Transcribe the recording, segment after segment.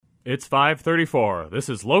It's 5:34. This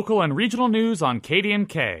is local and regional news on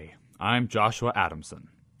KDNK. I'm Joshua Adamson.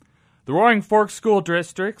 The Roaring Fork School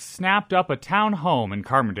District snapped up a town home in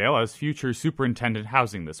Carbondale as future superintendent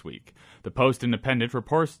housing this week. The Post-Independent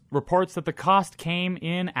reports that the cost came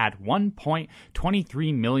in at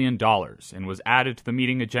 $1.23 million and was added to the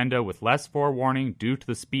meeting agenda with less forewarning due to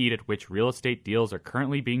the speed at which real estate deals are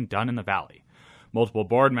currently being done in the valley. Multiple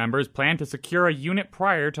board members plan to secure a unit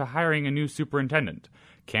prior to hiring a new superintendent.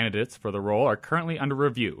 Candidates for the role are currently under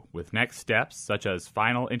review, with next steps such as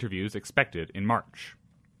final interviews expected in March.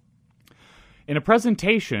 In a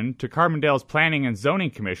presentation to Carbondale's Planning and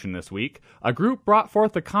Zoning Commission this week, a group brought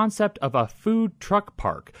forth the concept of a food truck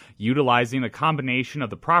park, utilizing a combination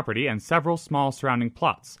of the property and several small surrounding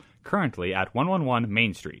plots, currently at 111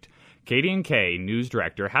 Main Street. KDNK News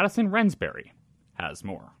Director Haddison Rensberry has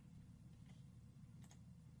more.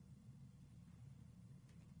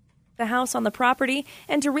 The house on the property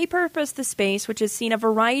and to repurpose the space, which has seen a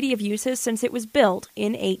variety of uses since it was built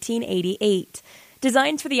in 1888.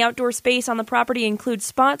 Designs for the outdoor space on the property include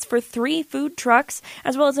spots for 3 food trucks,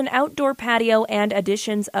 as well as an outdoor patio and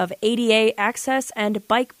additions of ADA access and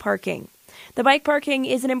bike parking. The bike parking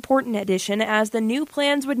is an important addition as the new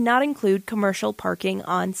plans would not include commercial parking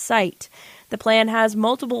on site. The plan has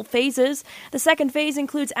multiple phases. The second phase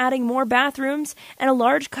includes adding more bathrooms and a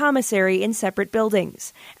large commissary in separate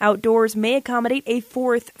buildings. Outdoors may accommodate a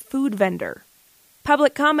 4th food vendor.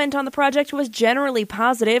 Public comment on the project was generally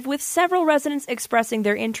positive, with several residents expressing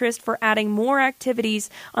their interest for adding more activities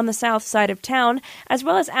on the south side of town, as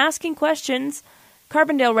well as asking questions.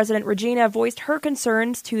 Carbondale resident Regina voiced her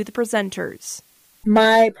concerns to the presenters.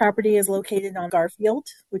 My property is located on Garfield,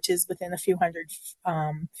 which is within a few hundred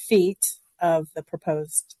feet of the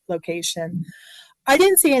proposed location. I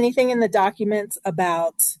didn't see anything in the documents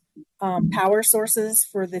about power sources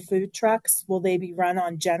for the food trucks. Will they be run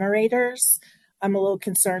on generators? I'm a little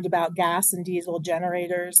concerned about gas and diesel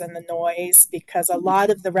generators and the noise because a lot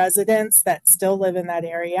of the residents that still live in that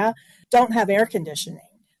area don't have air conditioning.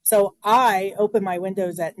 So I open my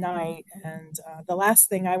windows at night, and the last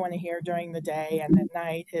thing I want to hear during the day and at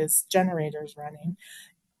night is generators running.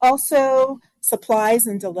 Also, supplies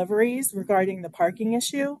and deliveries regarding the parking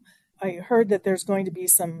issue. I heard that there's going to be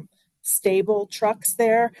some stable trucks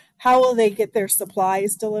there. How will they get their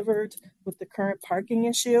supplies delivered with the current parking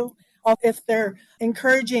issue? If they're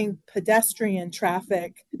encouraging pedestrian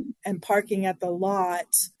traffic and parking at the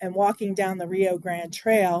lot and walking down the Rio Grande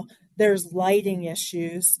Trail, there's lighting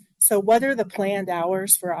issues. So what are the planned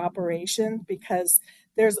hours for operation? Because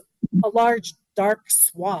there's a large dark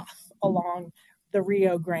swath along the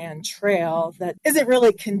Rio Grande Trail that isn't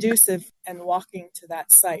really conducive and walking to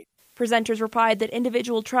that site. Presenters replied that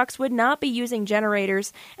individual trucks would not be using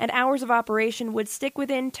generators and hours of operation would stick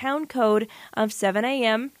within town code of 7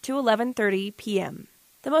 a.m. to 11:30 p.m.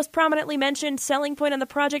 The most prominently mentioned selling point on the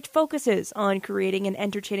project focuses on creating an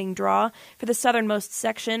entertaining draw for the southernmost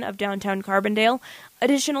section of downtown Carbondale.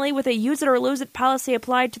 Additionally, with a use it or lose it policy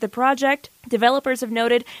applied to the project, developers have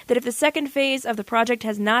noted that if the second phase of the project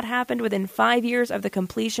has not happened within 5 years of the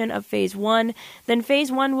completion of Phase 1, then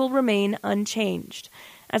Phase 1 will remain unchanged.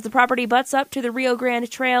 As the property butts up to the Rio Grande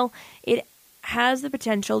Trail, it has the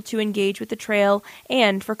potential to engage with the trail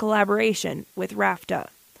and for collaboration with RAFTA.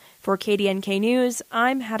 For KDNK News,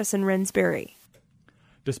 I'm Haddison Rensberry.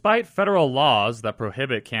 Despite federal laws that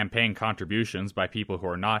prohibit campaign contributions by people who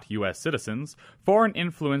are not U.S. citizens,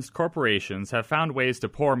 foreign-influenced corporations have found ways to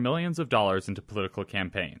pour millions of dollars into political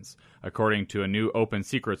campaigns. According to a new Open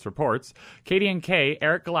Secrets reports, KDNK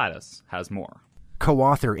Eric Gladys has more.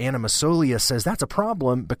 Co-author Anna Masolia says that's a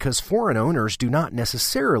problem because foreign owners do not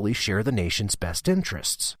necessarily share the nation's best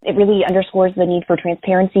interests. It really underscores the need for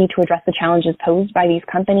transparency to address the challenges posed by these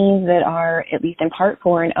companies that are, at least in part,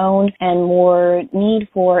 foreign-owned, and more need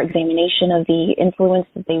for examination of the influence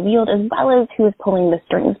that they wield, as well as who is pulling the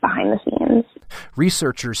strings behind the scenes.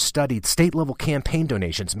 Researchers studied state-level campaign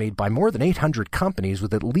donations made by more than 800 companies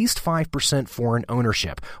with at least 5% foreign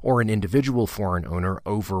ownership, or an individual foreign owner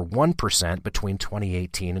over 1% between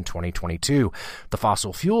 2018 and 2022. The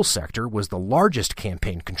fossil fuel sector was the largest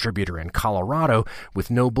campaign contributor in Colorado,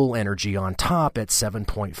 with Noble Energy on top at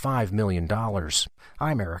 $7.5 million.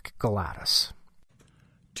 I'm Eric Galatis.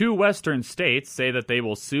 2 western states say that they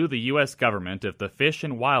will sue the U.S. government if the Fish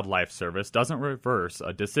and Wildlife Service doesn't reverse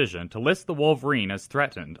a decision to list the wolverine as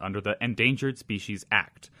threatened under the Endangered Species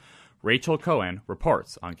Act. Rachel Cohen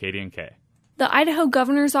reports on KDNK. The Idaho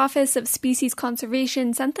Governor's Office of Species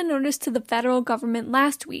Conservation sent the notice to the federal government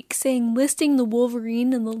last week, saying listing the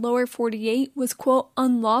wolverine in the lower 48 was, quote,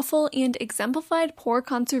 unlawful and exemplified poor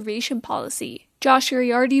conservation policy. Josh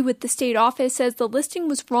Uriarty with the state office says the listing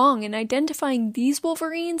was wrong in identifying these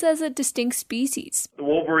wolverines as a distinct species. The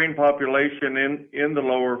wolverine population in the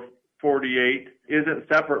lower 48 isn't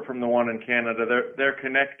separate from the one in Canada. They're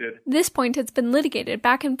connected. This point has been litigated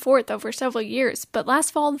back and forth over several years, but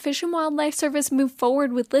last fall the Fish and Wildlife Service moved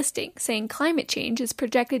forward with listing, saying climate change is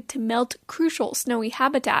projected to melt crucial snowy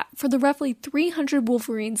habitat for the roughly 300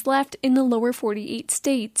 wolverines left in the lower 48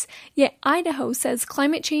 states. Yet Idaho says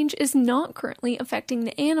climate change is not currently affecting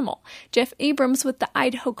the animal. Jeff Abrams with the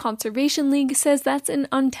Idaho Conservation League says that's an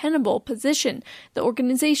untenable position. The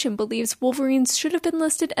organization believes wolverines should have been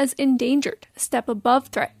listed as endangered, a step above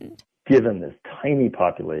threatened. Given this tiny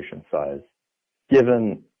population size,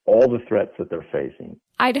 given all the threats that they're facing.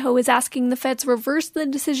 Idaho is asking the feds reverse the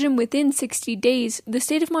decision within 60 days. The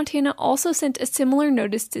state of Montana also sent a similar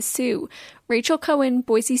notice to sue. Rachel Cohen,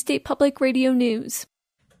 Boise State Public Radio News.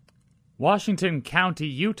 Washington County,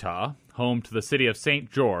 Utah, home to the city of St.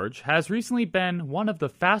 George, has recently been one of the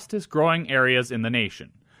fastest growing areas in the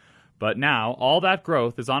nation. But now, all that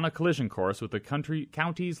growth is on a collision course with the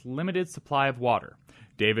county's limited supply of water.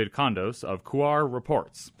 David Kondos of KUAR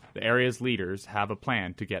reports the area's leaders have a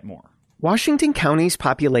plan to get more. Washington County's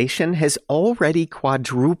population has already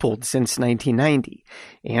quadrupled since 1990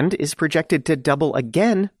 and is projected to double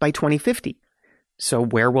again by 2050. So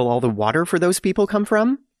where will all the water for those people come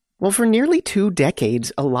from? Well, for nearly 2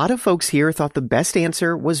 decades, a lot of folks here thought the best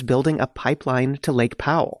answer was building a pipeline to Lake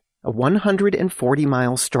Powell, a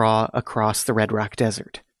 140-mile straw across the Red Rock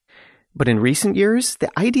Desert. But in recent years,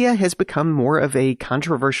 the idea has become more of a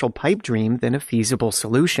controversial pipe dream than a feasible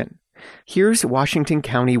solution. Here's Washington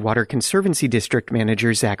County Water Conservancy District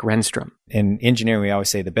Manager Zach Renstrom. In engineering, we always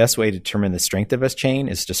say the best way to determine the strength of a chain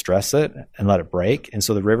is to stress it and let it break. And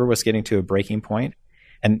so the river was getting to a breaking point.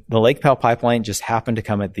 And the Lake Powell pipeline just happened to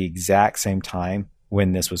come at the exact same time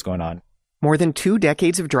when this was going on. More than 2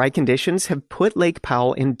 decades of dry conditions have put Lake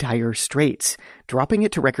Powell in dire straits, dropping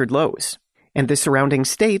it to record lows. And the surrounding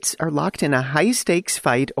states are locked in a high-stakes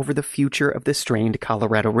fight over the future of the strained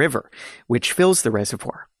Colorado River, which fills the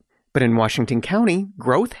reservoir. But in Washington County,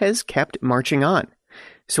 growth has kept marching on.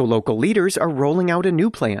 So local leaders are rolling out a new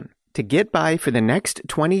plan to get by for the next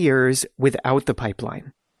 20 years without the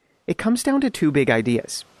pipeline. It comes down to 2 big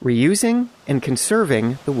ideas: reusing and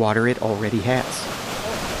conserving the water it already has.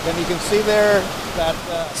 Then you can see there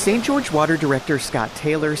that St. George Water Director Scott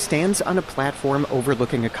Taylor stands on a platform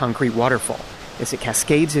overlooking a concrete waterfall as it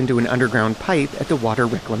cascades into an underground pipe at the water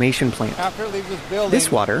reclamation plant. After it leaves this building,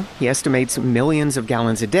 this water, he estimates millions of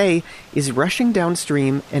gallons a day, is rushing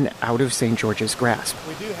downstream and out of St. George's grasp.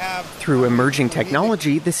 Through emerging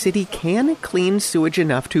technology, the city can clean sewage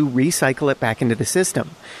enough to recycle it back into the system.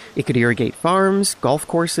 It could irrigate farms, golf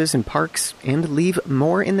courses, and parks, and leave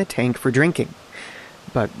more in the tank for drinking.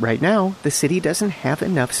 But right now, the city doesn't have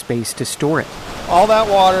enough space to store it. All that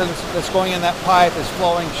water that's going in that pipe is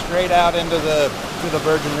flowing straight out into the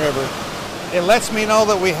Virgin River. It lets me know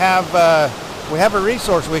that we have a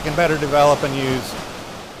resource we can better develop and use.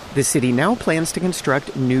 The city now plans to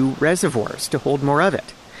construct new reservoirs to hold more of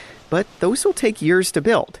it. But those will take years to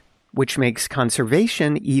build, which makes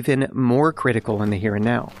conservation even more critical in the here and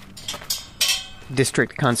now.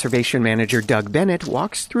 District Conservation Manager Doug Bennett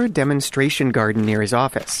walks through a demonstration garden near his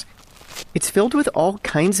office. It's filled with all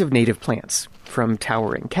kinds of native plants, from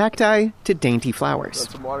towering cacti to dainty flowers.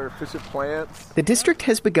 Got some water-efficient plants. The district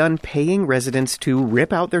has begun paying residents to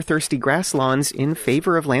rip out their thirsty grass lawns in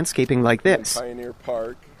favor of landscaping like this. Pioneer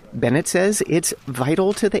Park. Bennett says it's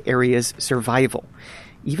vital to the area's survival,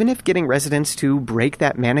 even if getting residents to break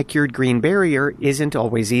that manicured green barrier isn't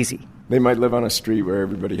always easy. They might live on a street where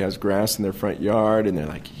everybody has grass in their front yard, and they're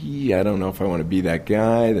like, I don't know if I want to be that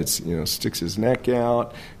guy that sticks his neck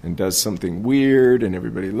out and does something weird, and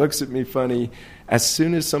everybody looks at me funny. As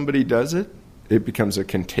soon as somebody does it, it becomes a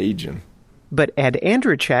contagion. But Ed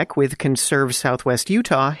Andrzejczyk with Conserve Southwest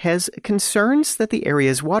Utah has concerns that the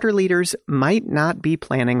area's water leaders might not be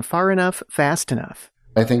planning far enough, fast enough.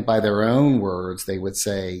 I think by their own words, they would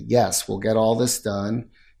say, yes, we'll get all this done,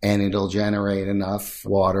 and it'll generate enough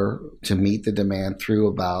water to meet the demand through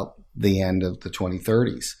about the end of the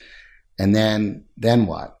 2030s. And then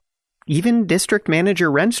what? Even District Manager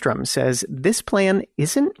Renstrom says this plan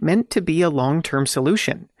isn't meant to be a long-term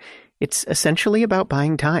solution. It's essentially about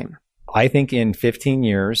buying time. I think in 15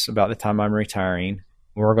 years, about the time I'm retiring,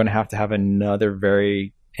 we're going to have another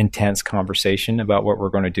very intense conversation about what we're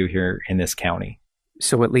going to do here in this county.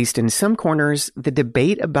 So at least in some corners, the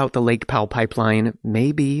debate about the Lake Powell pipeline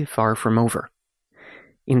may be far from over.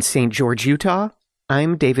 In St. George, Utah,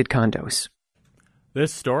 I'm David Kondos.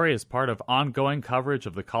 This story is part of ongoing coverage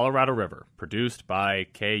of the Colorado River, produced by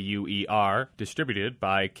KUER, distributed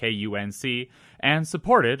by KUNC, and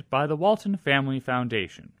supported by the Walton Family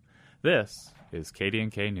Foundation. This is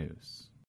KDNK News.